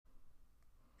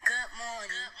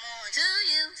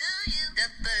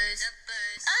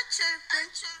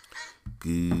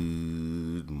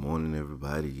Good morning,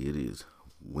 everybody. It is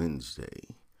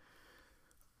Wednesday,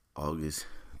 August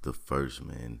the 1st,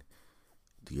 man.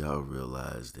 Do y'all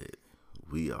realize that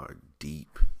we are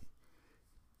deep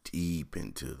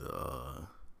into the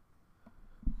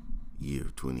year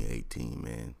of 2018,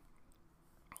 man?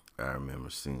 I remember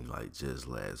seems like just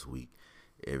last week,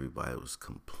 everybody was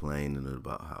complaining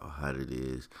about how hot it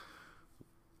is.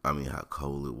 How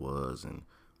cold it was, and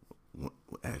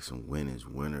asking when is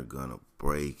winter gonna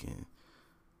break, and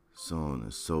so on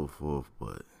and so forth.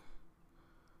 But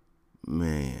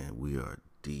man, we are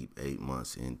deep 8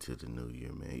 months into the new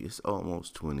year, man. It's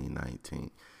almost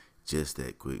 2019. Just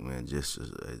that quick, man. Just as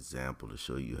an example to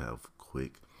show you how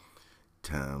quick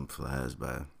time flies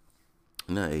by.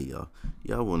 Now, hey,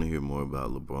 y'all want to hear more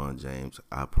about LeBron James?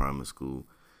 I promise, school.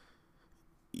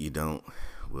 You don't?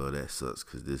 Well, that sucks,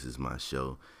 because this is my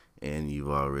show, and you've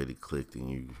already clicked, and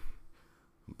you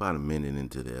about a minute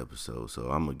into the episode, so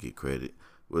I'm gonna get credit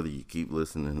whether you keep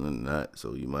listening or not.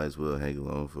 So you might as well hang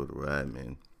along for the ride,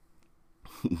 man.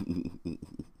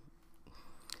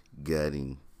 Got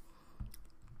him.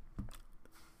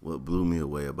 What blew me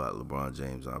away about LeBron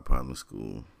James on Promise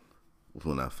School was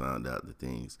when I found out the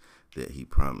things that he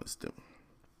promised them.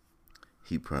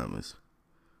 He promised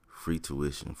free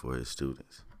tuition for his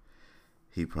students.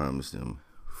 He promised them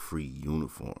free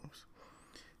uniforms.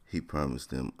 He promised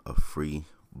them a free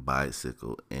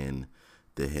bicycle and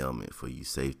the helmet for you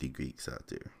safety geeks out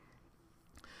there.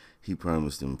 He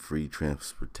promised them free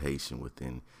transportation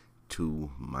within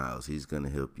 2 miles. He's going to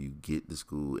help you get to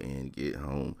school and get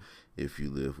home if you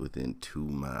live within 2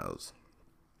 miles.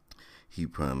 He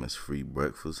promised free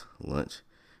breakfast, lunch,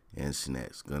 and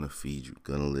snacks. Gonna feed you,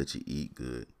 gonna let you eat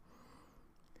good.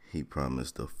 He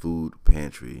promised a food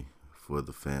pantry for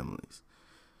the families.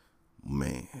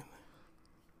 Man.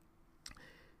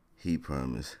 He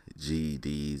promised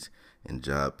GEDs and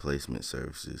job placement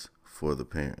services for the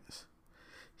parents.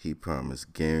 He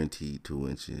promised guaranteed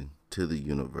tuition to the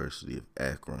University of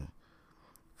Akron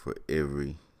for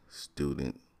every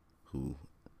student who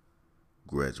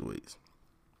graduates.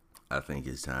 I think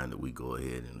it's time that we go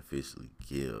ahead and officially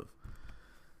give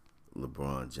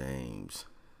LeBron James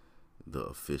the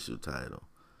official title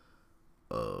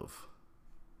of,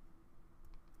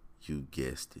 you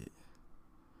guessed it.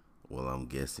 Well, I'm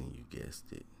guessing you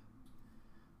guessed it.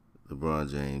 LeBron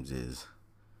James is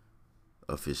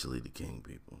officially the king,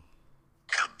 people.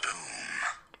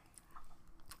 Kaboom.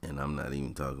 And I'm not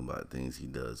even talking about things he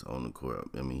does on the court.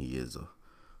 He is a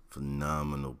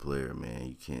phenomenal player, man.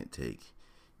 You can't take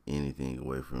anything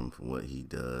away from him from what he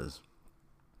does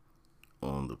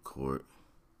on the court.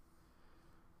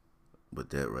 But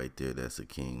that right there, that's a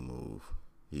king move.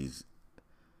 He's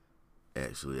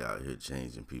actually out here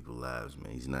changing people's lives,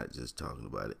 man. He's not just talking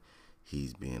about it.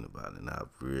 He's being about it. And I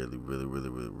really,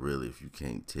 if you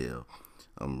can't tell,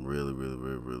 I'm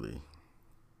really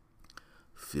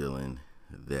feeling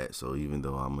that. So even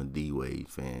though I'm a D-Wade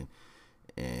fan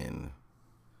and,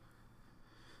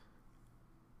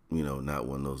 not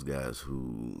one of those guys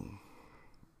who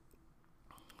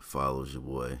follows your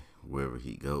boy wherever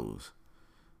he goes,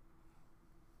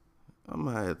 I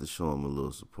might have to show him a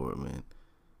little support, man,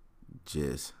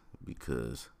 just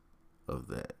because of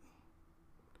that.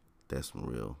 That's some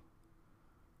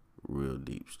real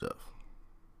deep stuff.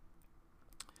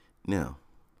 Now,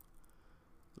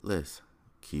 let's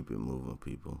keep it moving,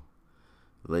 people.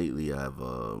 Lately, I've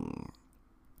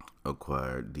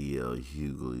acquired D.L.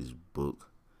 Hughley's book,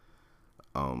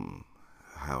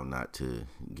 How Not to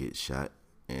Get Shot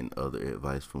and Other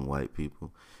Advice from White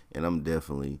People. And I'm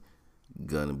definitely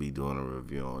gonna be doing a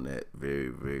review on that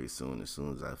very soon. As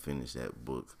soon as I finish that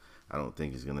book, I don't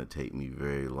think it's gonna take me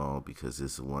very long, because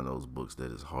it's one of those books that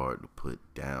is hard to put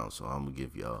down. So I'm gonna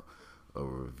give y'all a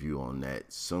review on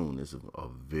that soon. It's a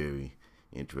very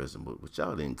interesting book, but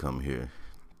y'all didn't come here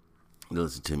to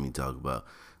listen to me talk about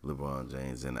LeBron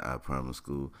James and the I Promise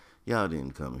School. Y'all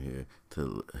didn't come here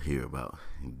to hear about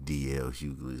D.L.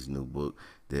 Hughley's new book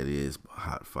that is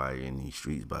hot fire in these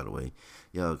streets, by the way.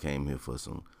 Y'all came here for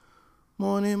some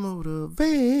morning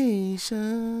motivation.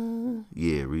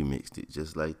 Yeah, remixed it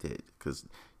just like that, because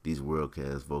these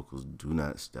WorldCast vocals do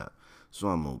not stop. So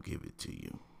I'm going to give it to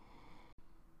you.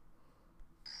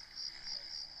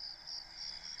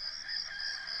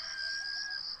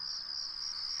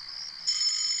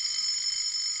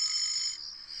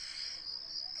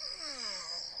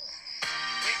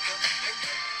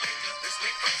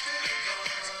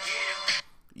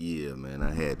 Yeah, man,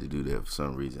 I had to do that for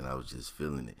some reason. I was just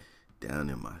feeling it down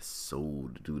in my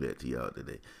soul to do that to y'all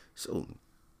today. So,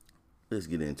 let's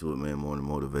get into it, man. Morning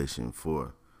motivation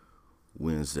for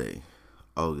Wednesday,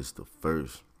 August the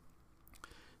 1st.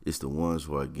 It's the ones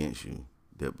who are against you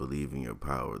that believe in your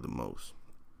power the most.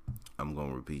 I'm going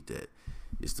to repeat that.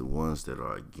 It's the ones that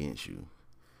are against you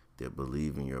that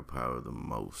believe in your power the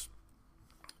most.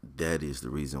 That is the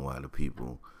reason why the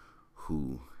people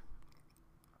who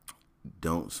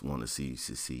don't want to see you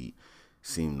succeed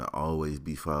seem to always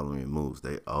be following your moves.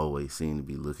 They always seem to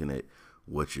be looking at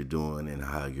what you're doing and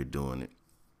how you're doing it.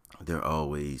 They're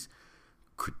always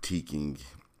critiquing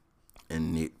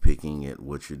and nitpicking at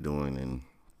what you're doing and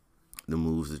the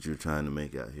moves that you're trying to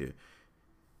make out here.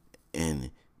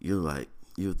 And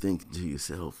you're thinking to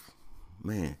yourself,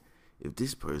 man, if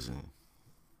this person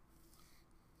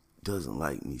doesn't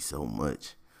like me so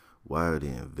much, why are they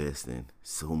investing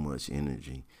so much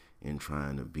energy in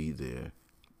trying to be there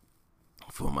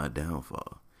for my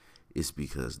downfall? It's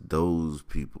because those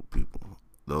people,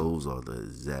 those are the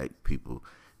exact people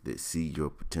that see your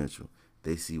potential.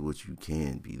 They see what you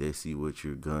can be. They see what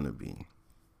you're gonna be,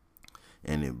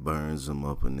 and it burns them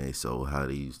up in their soul. How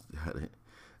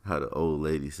the old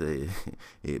lady say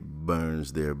it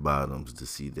burns their bottoms to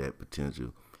see that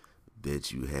potential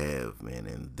that you have, man.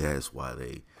 And that's why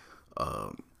they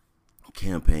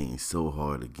campaign so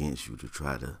hard against you, to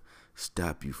try to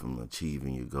stop you from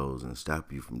achieving your goals and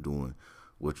stop you from doing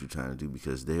what you're trying to do,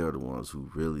 because they are the ones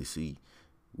who really see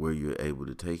where you're able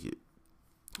to take it.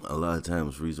 A lot of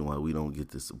times, the reason why we don't get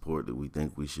the support that we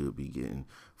think we should be getting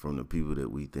from the people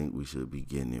that we think we should be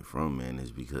getting it from, man,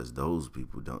 is because those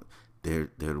people don't.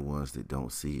 They're the ones that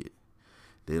don't see it.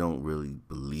 They don't really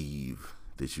believe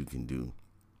that you can do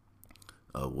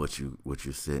what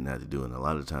you're setting out to do, and a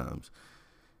lot of times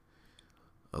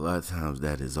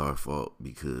that is our fault,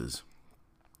 because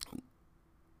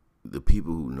the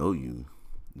people who know you,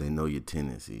 they know your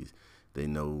tendencies. They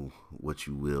know what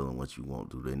you will and what you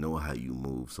won't do. They know how you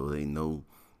move. So they know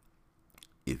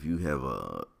if you have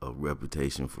a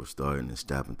reputation for starting and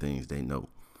stopping things. They know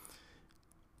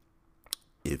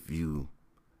if you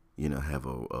have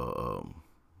a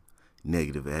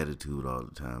negative attitude all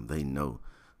the time. They know.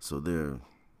 So they're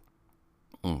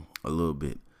a little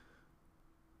bit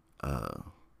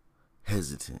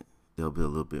hesitant. They'll be a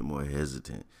little bit more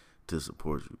hesitant to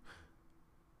support you,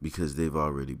 because they've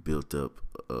already built up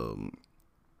an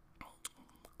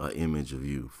image of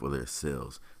you for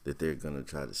themselves that they're going to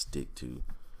try to stick to,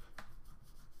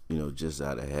 just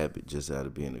out of habit, just out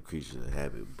of being a creature of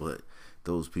habit. But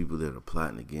those people that are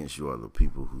plotting against you are the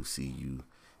people who see you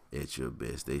at your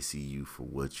best. They see you for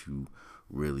what you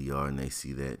really are, and they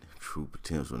see that true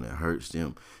potential, and it hurts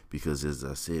them because, as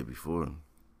I said before,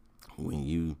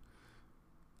 when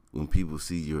people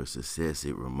see your success,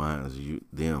 it reminds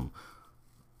them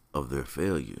of their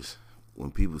failures.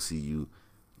 When people see you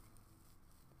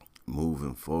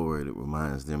moving forward, it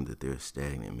reminds them that they're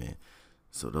stagnant, man.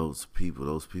 So those people,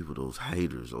 those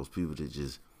haters, those people that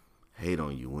just hate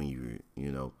on you when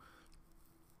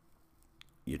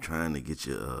you're trying to get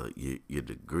your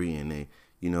degree, and they,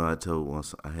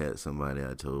 I had somebody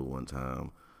I told one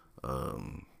time,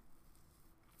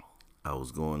 I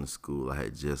was going to school. I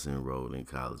had just enrolled in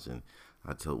college, and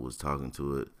I was talking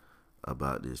to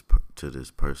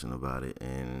this person about it,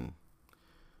 and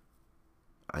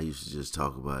I used to just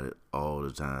talk about it all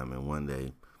the time. And one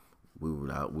day we were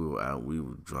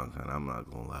drunk, and I'm not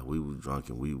gonna lie, we were drunk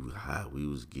and we were high, we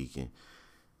was geeking,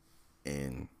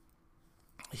 and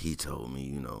he told me,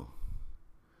 you're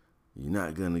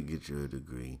not gonna get your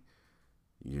degree,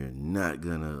 you're not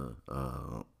gonna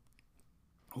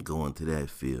go into that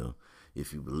field.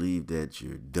 If you believe that,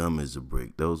 you're dumb as a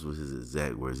brick. Those were his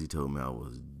exact words. He told me I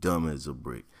was dumb as a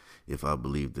brick if I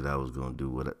believed that I was going to do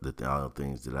all the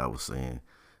things that I was saying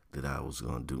that I was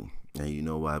going to do. And you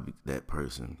know why? That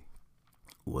person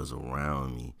was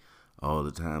around me all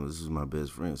the time. This was my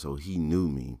best friend. So he knew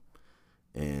me,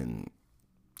 and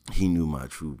he knew my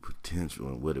true potential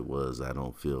and what it was. I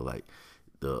don't feel like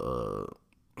I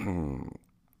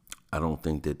don't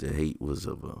think that the hate was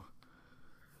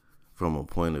from a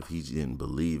point of he didn't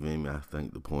believe in me. I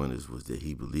think the point was that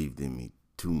he believed in me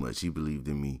too much. He believed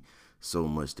in me so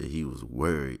much that he was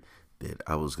worried that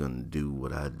I was going to do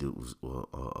what I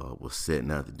was setting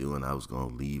out to do, and I was going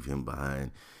to leave him behind,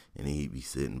 and he'd be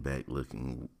sitting back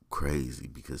looking crazy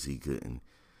because he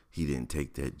didn't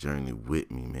take that journey with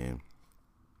me, man.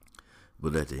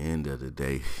 But at the end of the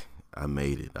day, I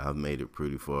made it. I've made it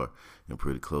pretty far and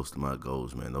pretty close to my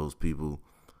goals, man. Those people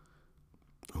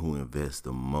who invest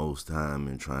the most time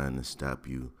in trying to stop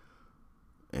you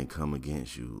and come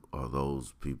against you are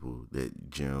those people that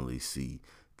generally see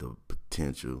the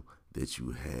potential that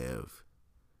you have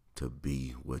to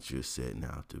be what you're setting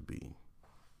out to be.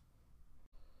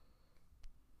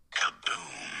 Kaboom.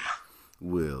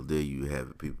 Well, there you have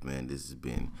it, people, man. This has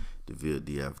been the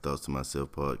VLD I've Thoughts to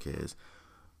Myself podcast.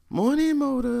 Morning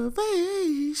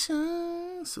motivation.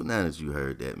 So now that you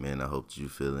heard that, man, I hope that you're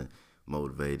feeling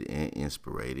motivated and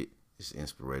inspired. It's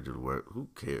inspired to work. Who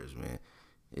cares, man?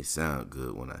 It sounded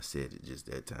good when I said it just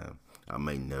that time. I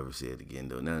may never say it again,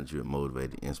 though. Now that you're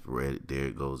motivated, inspired, there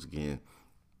it goes again.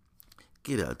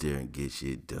 Get out there and get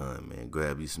shit done, man.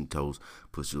 Grab you some toast,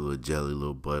 put your little jelly,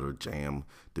 little butter, jam,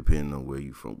 depending on where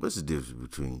you from. What's the difference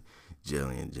between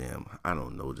jelly and jam? I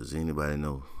don't know. Does anybody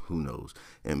know? Who knows?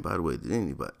 And by the way, did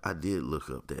anybody? I did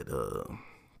look up that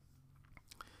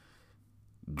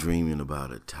dreaming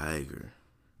about a tiger.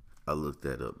 I looked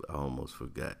that up. I almost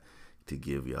forgot to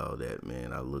give y'all that,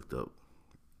 man. I looked up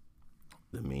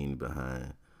the meaning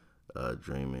behind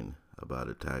dreaming about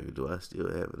a tiger. Do I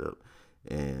still have it up?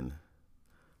 And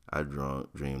I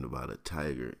dreamed about a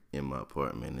tiger in my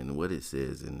apartment, and what it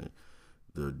says in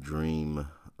the dream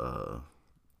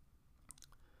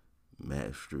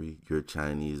mastery, your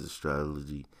Chinese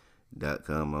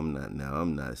astrology.com.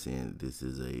 I'm not saying this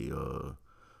is a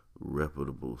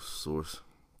reputable source.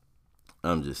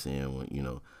 I'm just saying when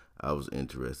I was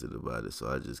interested about it, so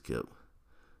I just kept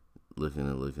looking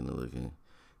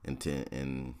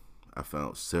and I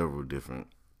found several different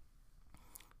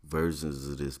versions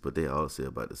of this, but they all say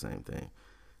about the same thing.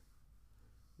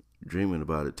 Dreaming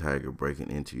about a tiger breaking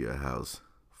into your house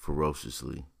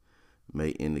ferociously may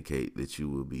indicate that you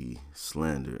will be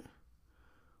slandered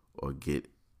or get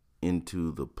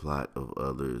into the plot of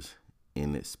others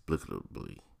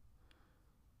inexplicably.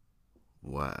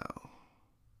 Wow.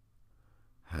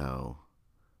 How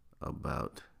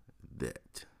about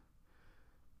that?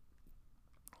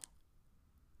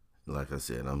 Like I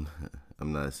said, I'm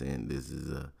not saying this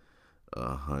is a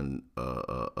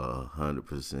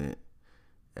 100%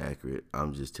 accurate.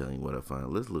 I'm just telling you what I find.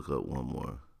 Let's look up one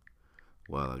more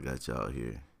while I got y'all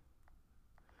here,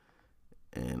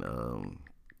 and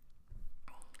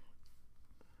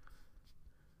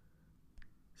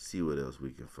see what else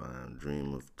we can find.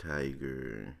 Dream of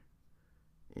tiger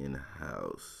in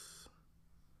house.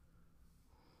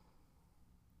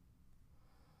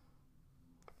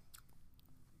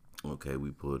 Okay, we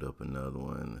pulled up another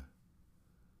one.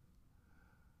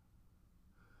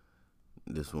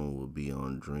 This one will be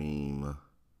on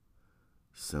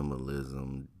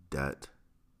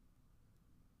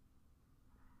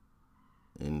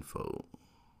dreamsymbolism.info.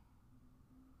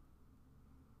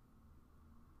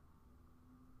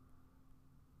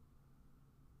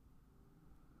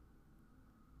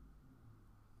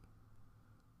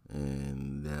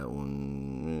 And that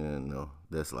one, no,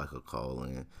 that's like a call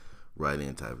in, write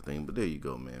in type of thing. But there you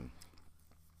go, man.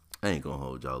 I ain't gonna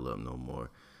hold y'all up no more.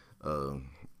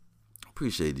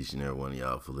 Appreciate each and every one of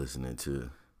y'all for listening to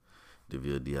the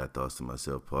VLD Thoughts to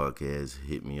Myself podcast.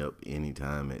 Hit me up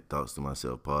anytime at Thoughts to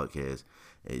Myself podcast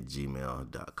at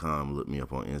gmail.com. Look me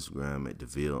up on Instagram at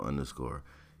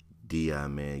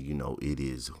DeVille_DI, man. You know, it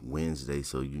is Wednesday,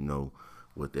 so you know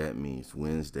what that means.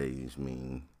 Wednesdays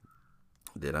mean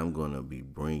that I'm going to be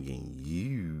bringing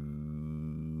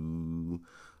you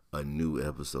a new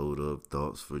episode of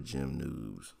Thoughts for Gym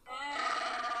Noobs.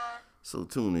 So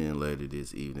tune in later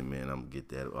this evening, man. I'm going to get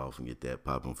that off and get that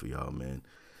popping for y'all, man.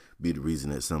 Be the reason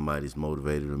that somebody's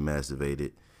motivated or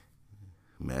masturbated.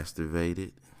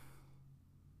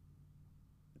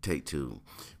 Take two.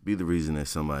 Be the reason that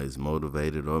somebody's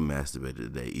motivated or masturbated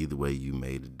today. Either way, you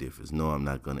made a difference. No, I'm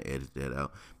not going to edit that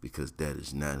out because that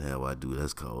is not how I do it.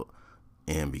 That's called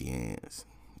ambience.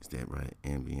 Is that right?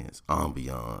 Ambience.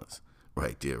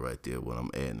 Right there. What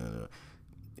I'm adding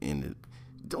in it.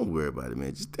 Don't worry about it,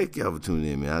 man. Just thank y'all for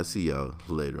tuning in, man. I'll see y'all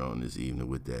later on this evening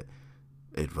with that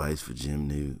advice for gym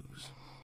news.